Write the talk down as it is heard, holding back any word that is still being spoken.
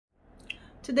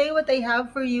Today what I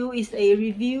have for you is a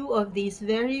review of this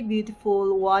very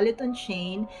beautiful wallet on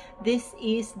chain. This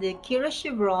is the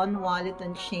Chevron wallet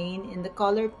on chain in the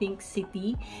color Pink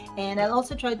City, and I'll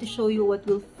also try to show you what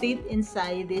will fit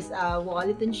inside this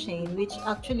wallet on chain, which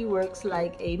actually works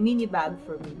like a mini bag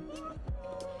for me.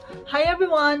 Hi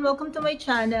everyone! Welcome to my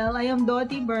channel. I am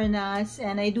Tory Burch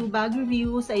and I do bag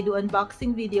reviews, I do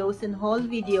unboxing videos and haul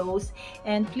videos,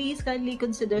 and please kindly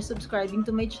consider subscribing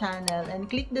to my channel and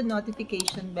click the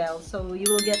notification bell so you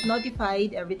will get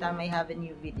notified every time I have a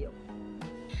new video.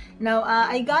 Now,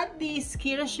 I got this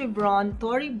Chevron,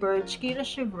 Tory Burch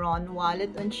Chevron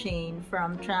wallet on chain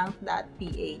from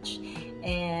trunk.ph,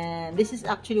 and this is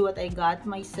actually what I got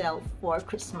myself for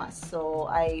Christmas. So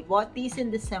I bought these in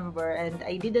December and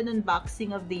I did an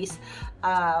unboxing of this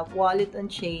wallet on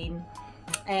chain,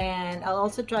 and I'll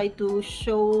also try to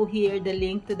show here the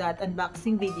link to that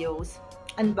unboxing video.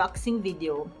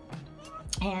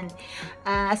 And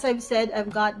as I've said, I've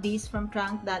got these from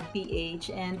trunk.ph,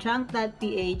 and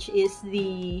trunk.ph is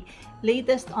the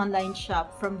latest online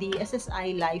shop from the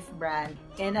SSI Life brand,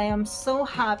 and I am so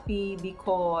happy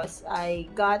because I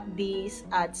got these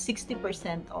at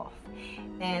 60% off,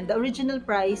 and the original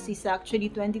price is actually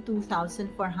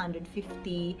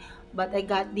 $22,450, but I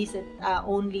got this at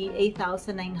only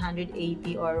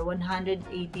 $8,980 or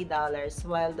 $180,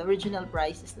 while the original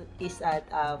price is at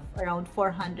around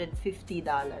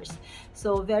 $450.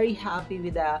 So very happy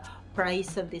with the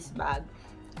price of this bag.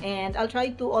 And I'll try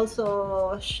to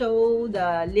also show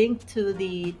the link to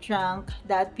the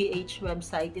trunk.ph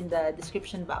website in the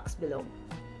description box below.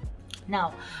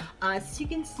 Now, as you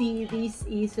can see, this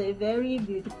is a very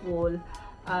beautiful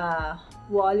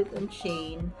wallet on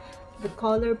chain. The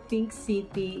color Pink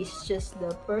City is just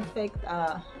the perfect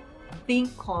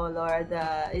pink color.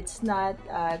 It's not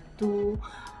too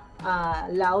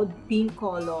loud pink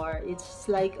color. It's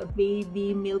like a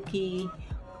baby milky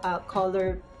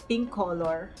pink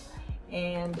color.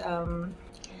 And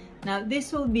now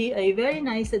this will be a very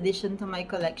nice addition to my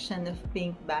collection of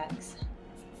pink bags.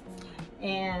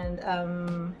 And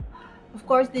of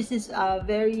course, this is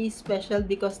very special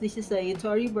because this is a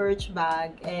Tory Burch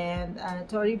bag, and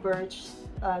Tory Burch,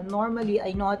 normally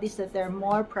I notice that they're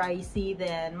more pricey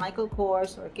than Michael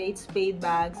Kors or Kate Spade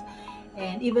bags,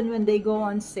 and even when they go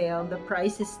on sale, the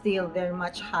price is still very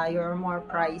much higher or more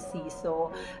pricey.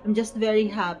 So I'm just very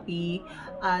happy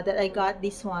that I got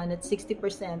this one at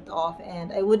 60% off,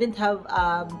 and I wouldn't have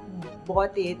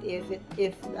bought it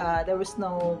if there was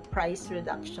no price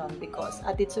reduction, because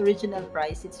at its original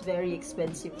price it's very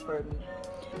expensive for me.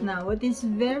 Now, what is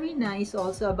very nice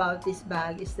also about this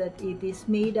bag is that it is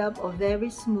made up of very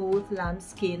smooth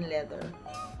lambskin leather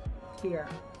here,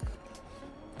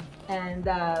 and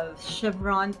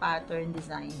chevron pattern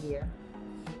design here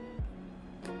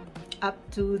up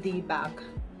to the back,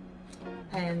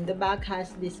 and the back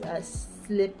has this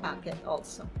slip pocket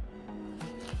also.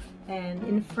 And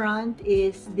in front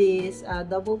is this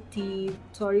double T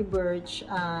Tory Burch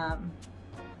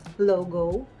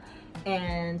logo,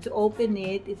 and to open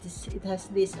it, it has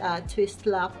this twist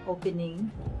lock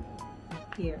opening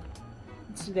here.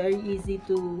 It's very easy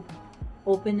to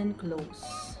open and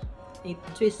close. It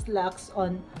twist locks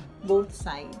on both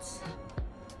sides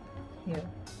here.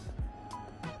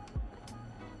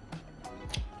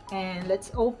 And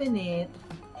let's open it.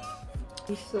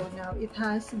 So now it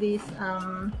has this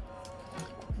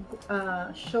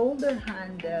shoulder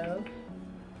handle.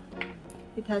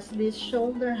 It has this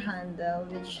shoulder handle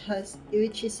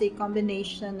which is a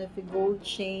combination of a gold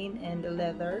chain and a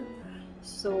leather.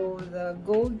 So the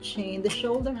gold chain, the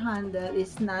shoulder handle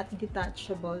is not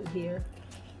detachable here,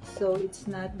 so it's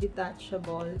not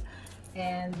detachable,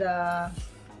 and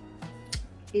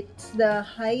it's the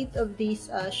height of this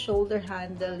shoulder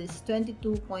handle is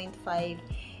 22.5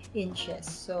 inches,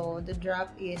 so the drop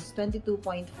is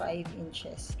 22.5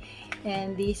 inches.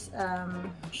 And this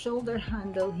shoulder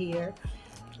handle here,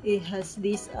 it has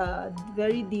this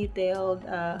very detailed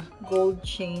gold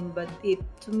chain, but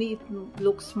to me it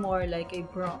looks more like a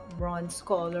bronze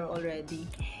color already,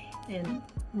 and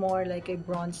more like a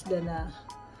bronze than a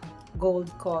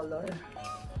gold color.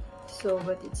 So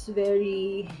but it's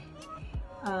very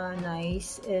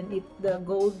nice, and the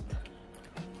gold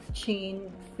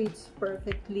chain fits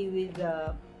perfectly with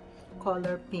the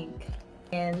color pink.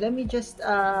 And let me just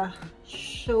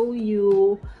show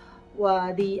you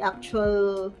the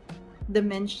actual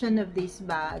dimension of this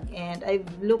bag, and I've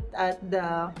looked at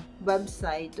the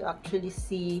website to actually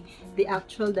see the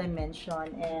actual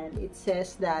dimension, and it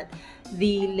says that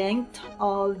the length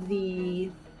of the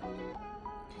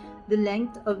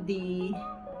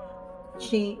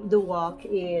chain, the WOC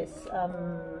is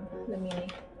let me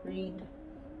read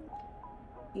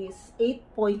is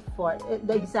 8.4.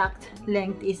 The exact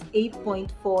length is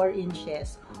 8.4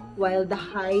 inches, while the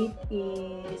height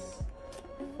is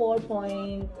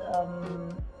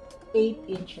 4.8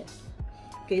 inches.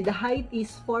 Okay, the height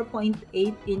is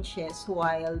 4.8 inches,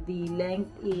 while the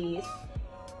length is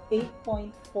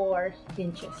 8.4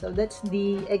 inches. So that's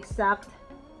the exact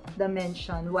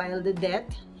dimension, while the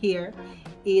depth here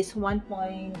is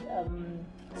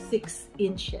 1.6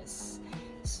 inches.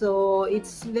 So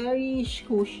it's very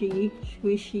squishy.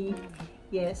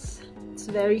 Yes, it's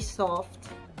very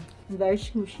soft and very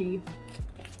squishy.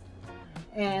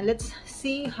 And let's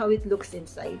see how it looks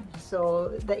inside.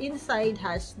 So the inside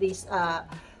has these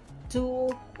two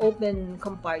open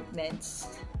compartments,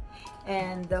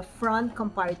 and the front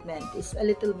compartment is a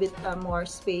little bit more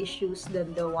spacious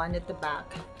than the one at the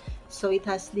back. So it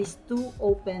has these two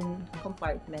open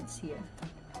compartments here.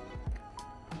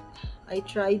 I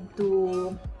tried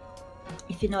to,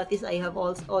 if you notice, I have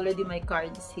also already my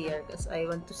cards here because I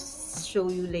want to show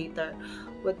you later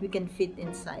what we can fit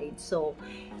inside. So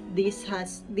this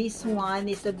one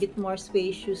is a bit more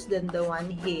spacious than the one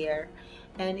here,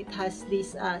 and it has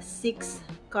these 6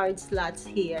 card slots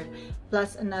here,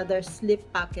 plus another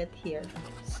slip pocket here.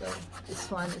 So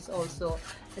this one is also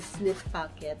a slip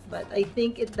pocket, but I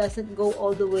think it doesn't go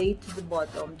all the way to the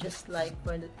bottom, just like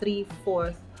for the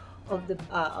 3/4 of the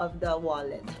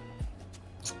wallet.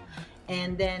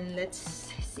 And then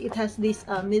let's see, it has this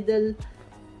middle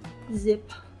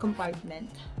zip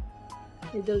compartment,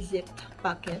 middle zip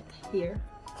pocket here,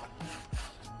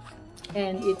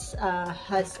 and it's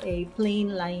has a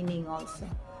plain lining also.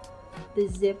 The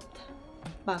zipped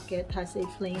pocket has a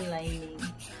plain lining,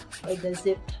 or the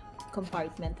zipped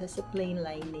compartment has a plain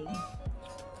lining,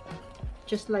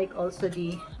 just like also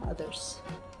the others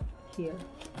here.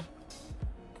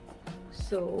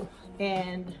 So,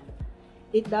 and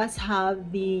it does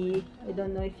have the, I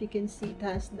don't know if you can see,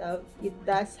 it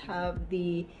does have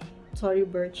the Tory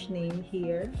Burch name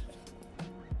here.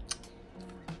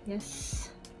 Yes.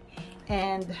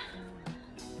 And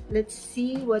let's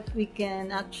see what we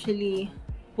can actually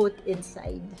put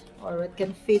inside, or what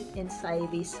can fit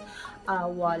inside this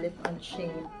wallet on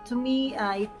chain. To me,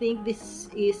 I think this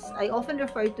is, I often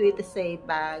refer to it as a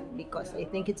bag because I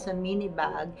think it's a mini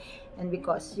bag, and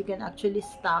because you can actually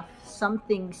stuff some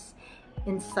things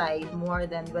inside more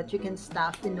than what you can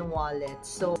stuff in a wallet.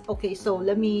 So okay, so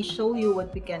let me show you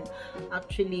what we can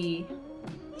actually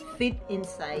fit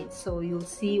inside, so you'll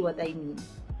see what I mean.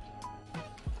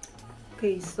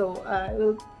 Okay, so I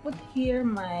will put here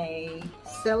my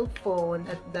cell phone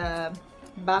at the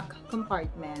back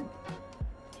compartment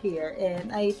here,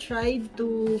 and I tried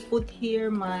to put here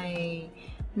my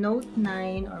Note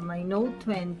 9 or my Note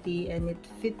 20, and it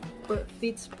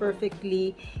fits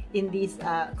perfectly in this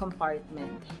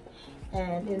compartment.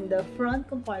 And in the front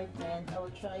compartment, I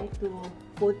will try to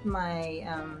put my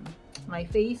my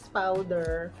face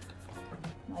powder,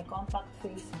 my compact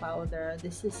face powder.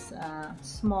 This is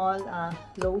small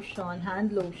lotion,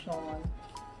 hand lotion,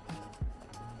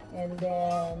 and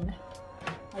then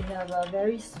I have a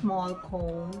very small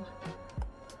comb,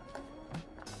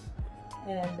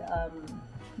 and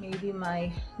maybe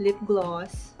my lip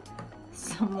gloss,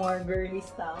 some more girly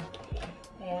stuff,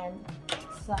 and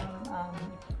some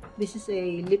this is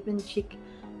a lip and cheek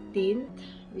tint,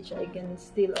 which I can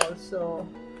still also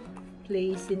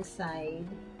place inside,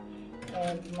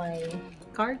 and my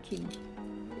car key.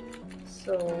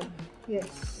 So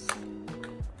yes,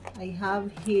 I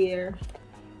have here,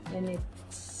 and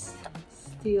it's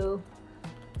still,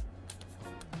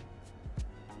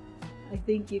 I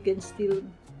think you can still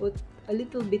put a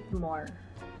little bit more,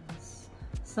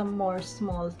 some more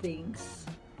small things.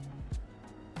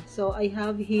 So I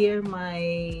have here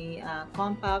my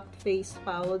compact face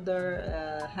powder,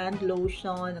 hand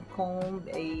lotion, a comb,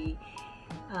 a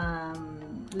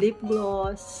lip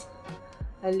gloss,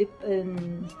 a lip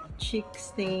and cheek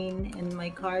stain, and my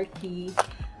car key.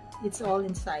 It's all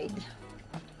inside.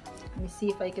 Let me see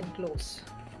if I can close.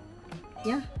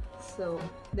 Yeah, so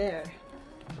there.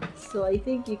 So I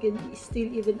think you can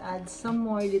still even add some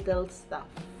more little stuff,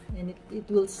 and it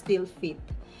will still fit.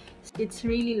 It's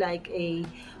really like a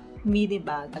mini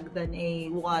bag than a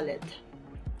wallet.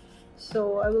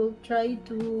 So I will try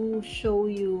to show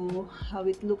you how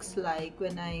it looks like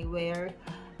when I wear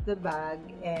the bag,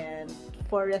 and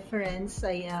for reference,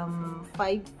 I am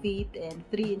 5 feet and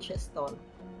 3 inches tall.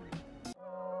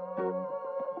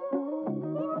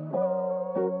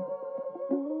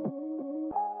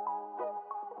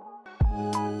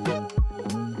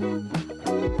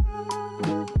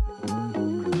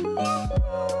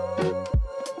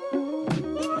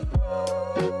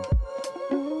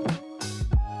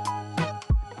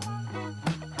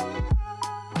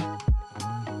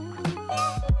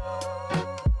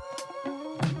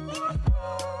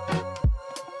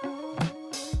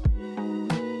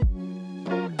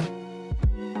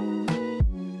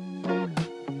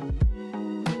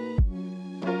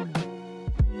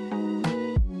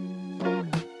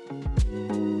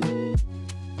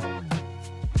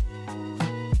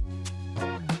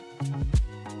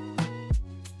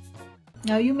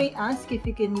 Now you may ask if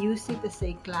you can use it as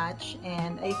a clutch,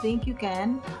 and I think you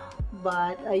can,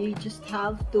 but you just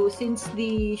have to, since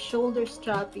the shoulder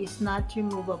strap is not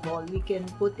removable, we can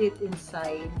put it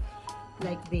inside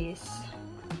like this,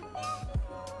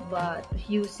 but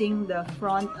using the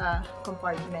front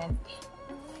compartment.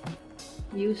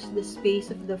 Use the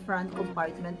space of the front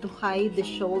compartment to hide the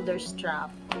shoulder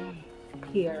strap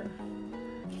here,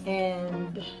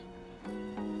 and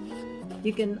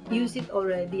you can use it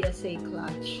already as a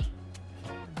clutch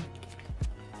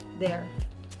there.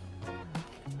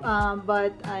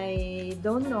 But I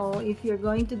don't know if you're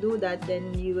going to do that,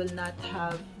 then you will not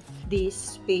have this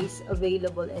space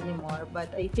available anymore, but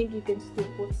I think you can still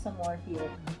put some more here.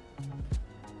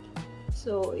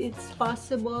 So it's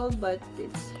possible, but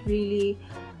it's really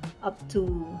up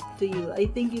to you. I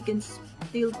think you can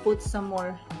still put some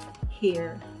more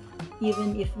here,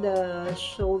 even if the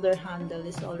shoulder handle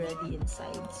is already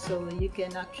inside. So you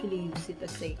can actually use it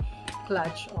as a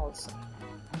clutch also.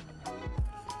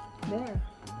 There.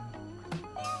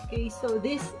 Okay, so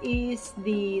this is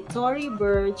the Tory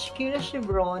Burch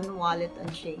Chevron wallet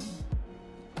and chain.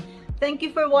 Thank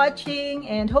you for watching,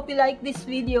 and hope you like this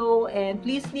video, and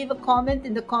please leave a comment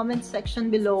in the comment section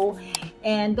below,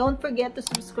 and don't forget to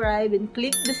subscribe and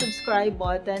click the subscribe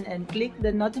button and click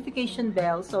the notification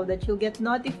bell so that you'll get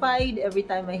notified every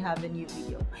time I have a new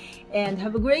video. And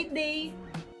have a great day.